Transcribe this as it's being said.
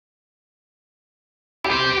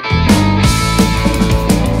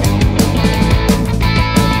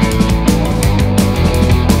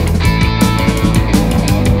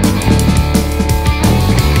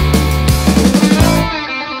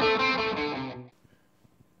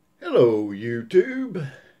Hello YouTube.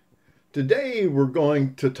 Today we're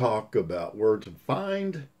going to talk about where to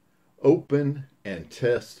find, open, and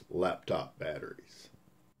test laptop batteries.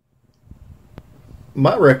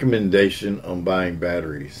 My recommendation on buying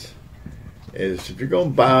batteries is if you're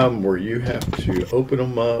going to buy them where you have to open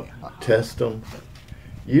them up, test them,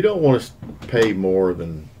 you don't want to pay more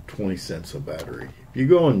than 20 cents a battery. If you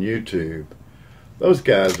go on YouTube, those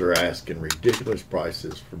guys are asking ridiculous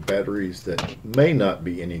prices for batteries that may not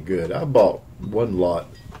be any good. I bought one lot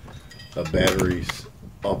of batteries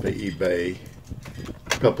off of eBay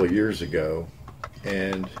a couple of years ago,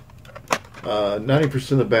 and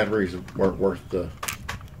 90% of the batteries weren't worth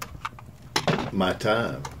my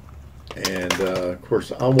time. And of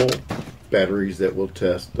course, I want batteries that will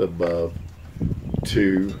test above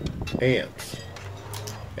 2 amps.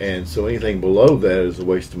 And so anything below that is a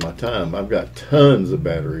waste of my time. I've got tons of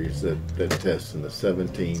batteries that test in the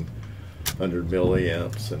 1700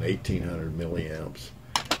 milliamps and 1800 milliamps.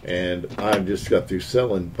 And I just got through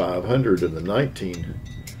selling 500 of the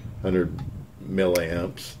 1900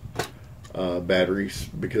 milliamps batteries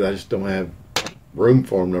because I just don't have room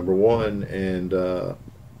for them, number one. And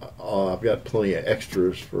I've got plenty of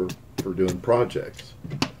extras for doing projects.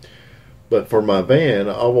 But for my van,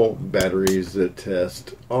 I want batteries that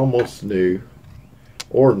test almost new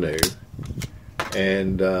or new.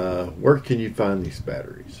 And where can you find these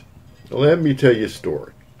batteries? Well, let me tell you a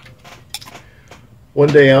story. One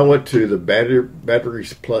day I went to the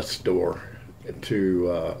Batteries Plus store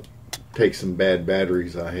to take some bad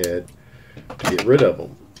batteries I had to get rid of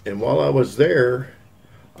them. And while I was there,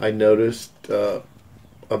 I noticed a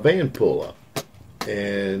van pull up.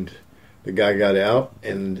 And the guy got out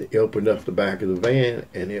and he opened up the back of the van,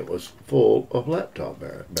 and it was full of laptop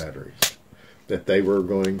batteries that they were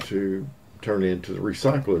going to turn into the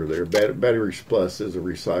recycler there. Batteries Plus is a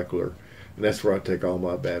recycler, and that's where I take all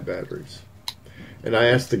my bad batteries. And I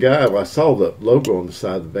asked the guy, well, I saw the logo on the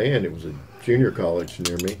side of the van. It was a junior college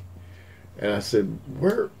near me. And I said,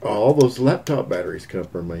 where are all those laptop batteries come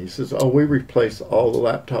from? And he says, oh, we replace all the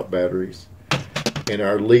laptop batteries in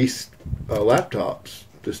our leased laptops.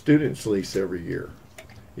 The students lease every year.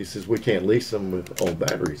 He says, we can't lease them with old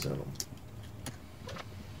batteries in them.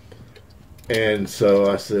 And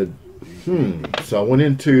so I said, So I went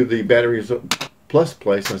into the Batteries Plus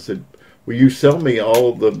place. And I said, will you sell me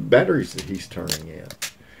all the batteries that he's turning in?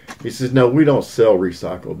 He says, no, we don't sell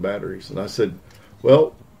recycled batteries. And I said,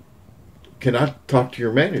 well, can I talk to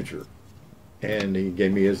your manager? And he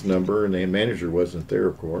gave me his number, and the manager wasn't there,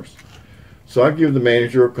 of course. So I give the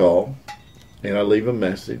manager a call, and I leave a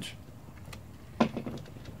message. And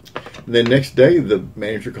then next day, the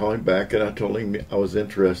manager called me back, and I told him I was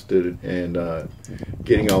interested in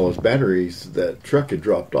getting all those batteries. That truck had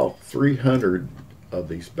dropped off 300 of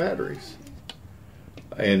these batteries.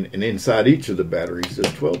 And inside each of the batteries,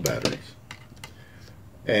 there's 12 batteries.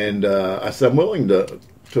 And I said, I'm willing to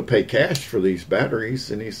pay cash for these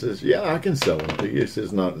batteries. And he says, yeah, I can sell them to you. This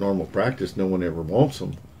is not normal practice. No one ever wants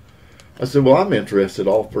them. I said, well, I'm interested,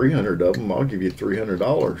 all 300 of them. I'll give you $300,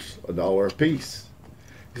 $1 a piece.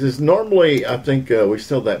 He says, normally, I think we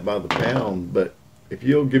sell that by the pound, but if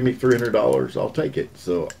you'll give me $300, I'll take it.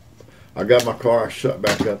 So I got my car, I shut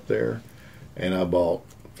back up there, and I bought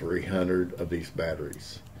 300 of these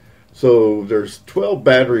batteries. So there's 12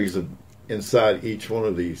 batteries inside each one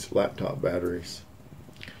of these laptop batteries.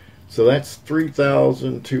 So that's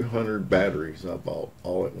 3,200 batteries I bought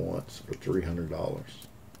all at once for $300.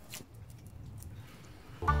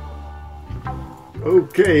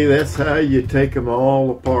 Okay, that's how you take them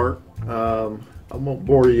all apart. I won't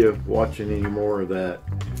bore you watching any more of that.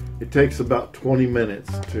 It takes about 20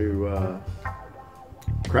 minutes to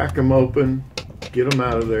crack them open, get them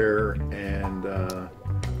out of there, and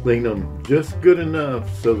clean them just good enough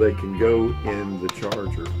so they can go in the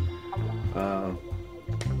charger.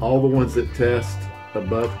 All the ones that test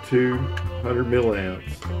above 200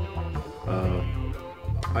 milliamps,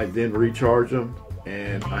 I then recharge them,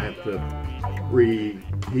 and I have to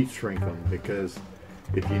heat shrink them, because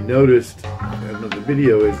if you noticed, and the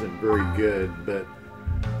video isn't very good, but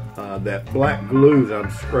that black glue that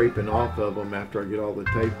I'm scraping off of them after I get all the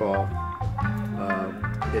tape off,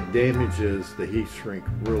 it damages the heat shrink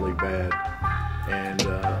really bad, and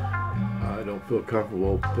I don't feel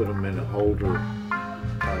comfortable putting them in a holder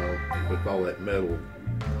with all that metal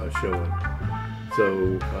showing.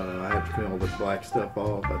 So I have to clean all the black stuff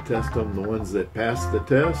off. I test them. The ones that pass the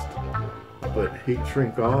test, put heat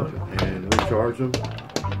shrink on and recharge them,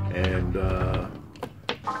 and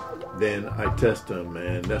then I test them,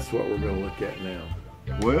 and that's what we're going to look at now.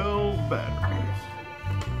 12 batteries.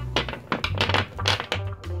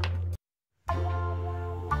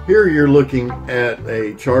 Here you're looking at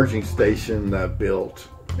a charging station that I built,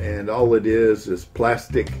 and all it is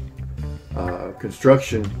plastic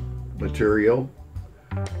construction material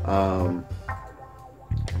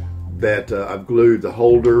that I've glued the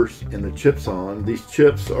holders and the chips on. These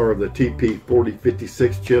chips are the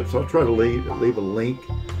TP4056 chips. I'll try to leave a link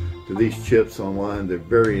to these chips online. They're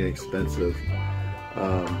very inexpensive.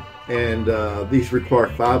 These require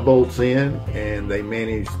 5 volts in, and they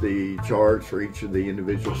manage the charge for each of the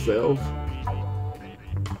individual cells.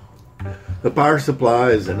 The power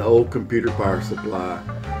supply is an old computer power supply.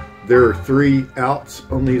 There are 3 outs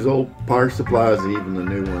on these old power supplies, and even the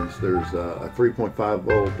new ones. There's a 3.5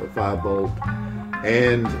 volt, a 5 volt,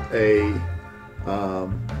 and a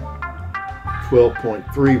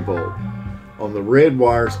 12.3 volt. On the red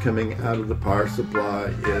wires coming out of the power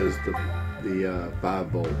supply is the 5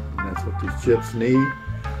 volt, and that's what these chips need.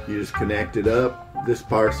 You just connect it up. This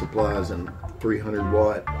power supply is in 300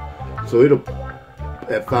 watt, so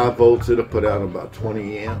at 5 volts it'll put out about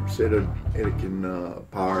 20 amps. It can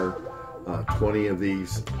power 20 of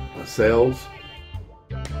these cells.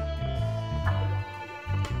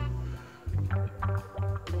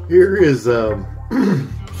 Here is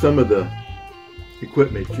some of the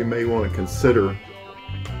equipment you may want to consider.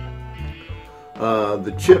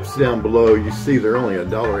 The chips down below, you see they're only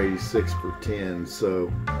 $1.86 per 10,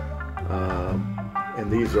 so and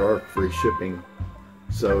these are free shipping.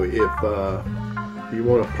 So if you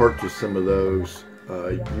want to purchase some of those,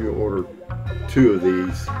 you order 2 of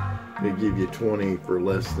these, they give you 20 for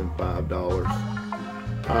less than $5.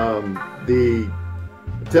 The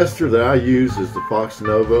tester that I use is the Fox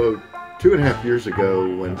Novo. 2.5 years ago,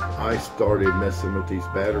 when I started messing with these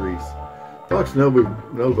batteries, Fox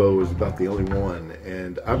Novo was about the only one,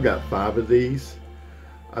 and I've got 5 of these.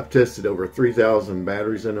 I've tested over 3,000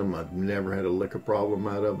 batteries in them. I've never had a lick of problem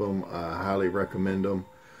out of them. I highly recommend them.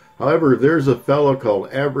 However, there's a fellow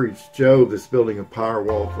called Average Joe that's building a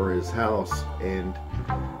PowerWall for his house, and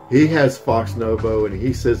he has Fox Novo, and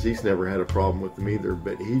he says he's never had a problem with them either,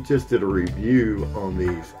 but he just did a review on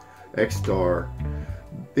these X-Star.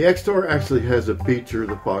 The X-Star actually has a feature,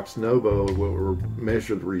 the Fox Novo will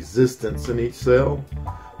measure the resistance in each cell.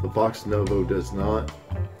 The Fox Novo does not.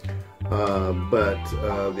 But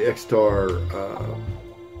the X-Star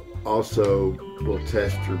also will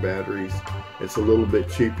test your batteries. It's a little bit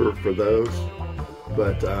cheaper for those,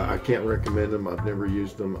 but I can't recommend them. I've never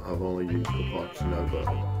used them. I've only used the Fox Novo.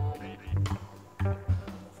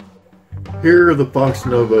 Here are the Fox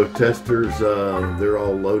Novo testers. They're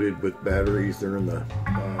all loaded with batteries. They're in the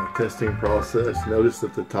testing process. Notice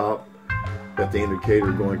at the top that the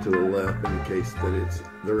indicator going to the left indicates that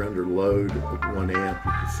they're under load of 1 amp.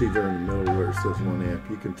 You can see there in the middle where it says 1 amp.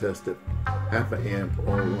 You can test it 0.5 amp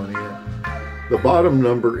or 1 amp. The bottom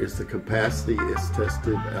number is the capacity it's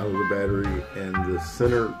tested out of the battery, and the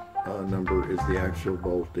center number is the actual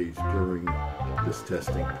voltage during this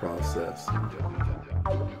testing process.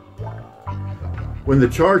 When the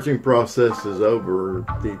charging process is over,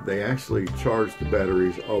 they actually charge the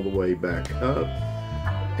batteries all the way back up,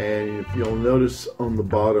 and if you'll notice on the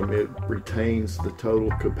bottom, it retains the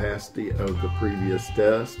total capacity of the previous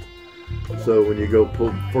test. So when you go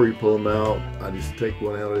before you pull them out, I just take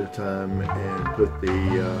one out at a time and put the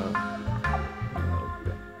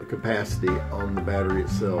capacity on the battery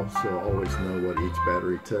itself, so I always know what each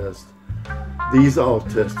battery tests. These all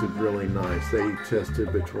tested really nice. They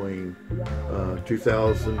tested between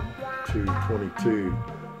 2000 to 22.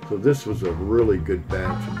 So this was a really good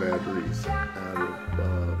batch of batteries out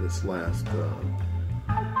of this last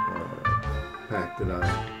pack that I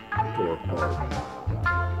tore apart.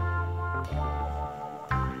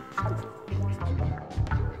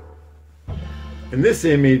 In this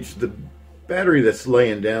image, the battery that's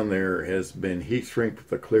laying down there has been heat shrink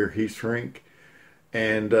with a clear heat shrink,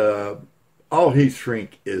 and all heat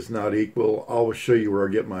shrink is not equal. I will show you where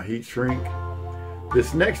I get my heat shrink.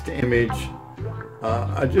 This next image,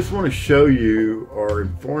 I just want to show you or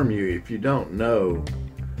inform you, if you don't know,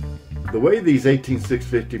 the way these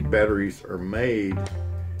 18650 batteries are made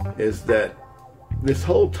is that this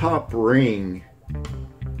whole top ring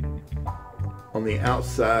on the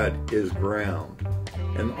outside is ground,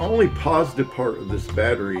 and the only positive part of this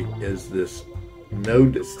battery is this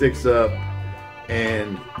node that sticks up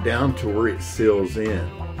and down to where it seals in.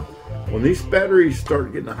 When these batteries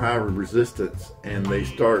start getting a higher resistance and they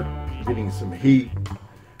start getting some heat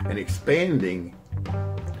and expanding,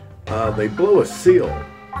 they blow a seal.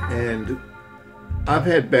 And I've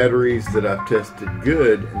had batteries that I've tested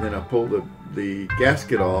good, and then I pull the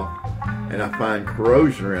gasket off and I find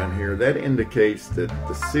corrosion around here. That indicates that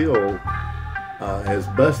the seal has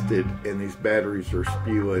busted, and these batteries are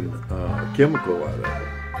spewing chemical out of it.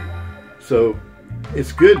 So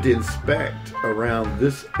it's good to inspect around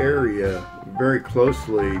this area very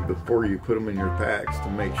closely before you put them in your packs to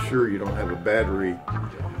make sure you don't have a battery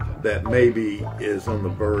that maybe is on the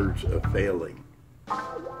verge of failing.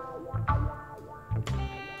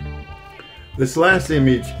 This last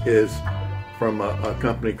image is from a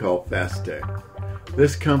company called Fastday.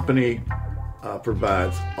 This company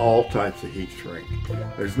provides all types of heat shrink.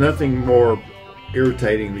 There's nothing more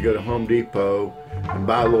irritating to go to Home Depot and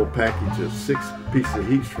buy a little package of 6 pieces of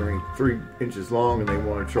heat shrink 3 inches long, and they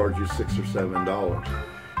want to charge you $6 or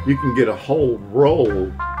 $7. You can get a whole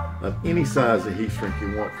roll of any size of heat shrink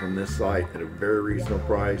you want from this site at a very reasonable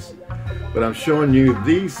price. But I'm showing you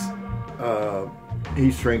these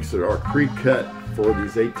heat shrinks that are pre-cut for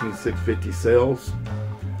these 18650 cells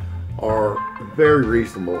are very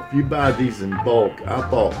reasonable. If you buy these in bulk, I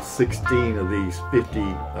bought 16 of these 50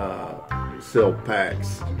 cell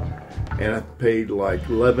packs, and I paid like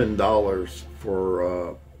 $11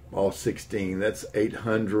 for all 16. That's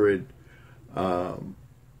 800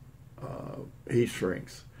 heat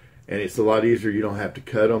shrinks, and it's a lot easier. You don't have to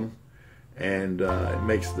cut them, and it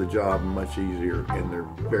makes the job much easier, and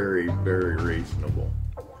they're very, very reasonable.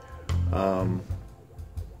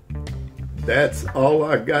 That's all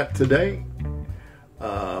I got today.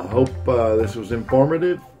 Hope this was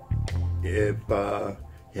informative. If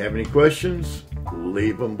you have any questions,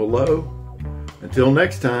 leave them below. Until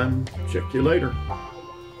next time, check you later.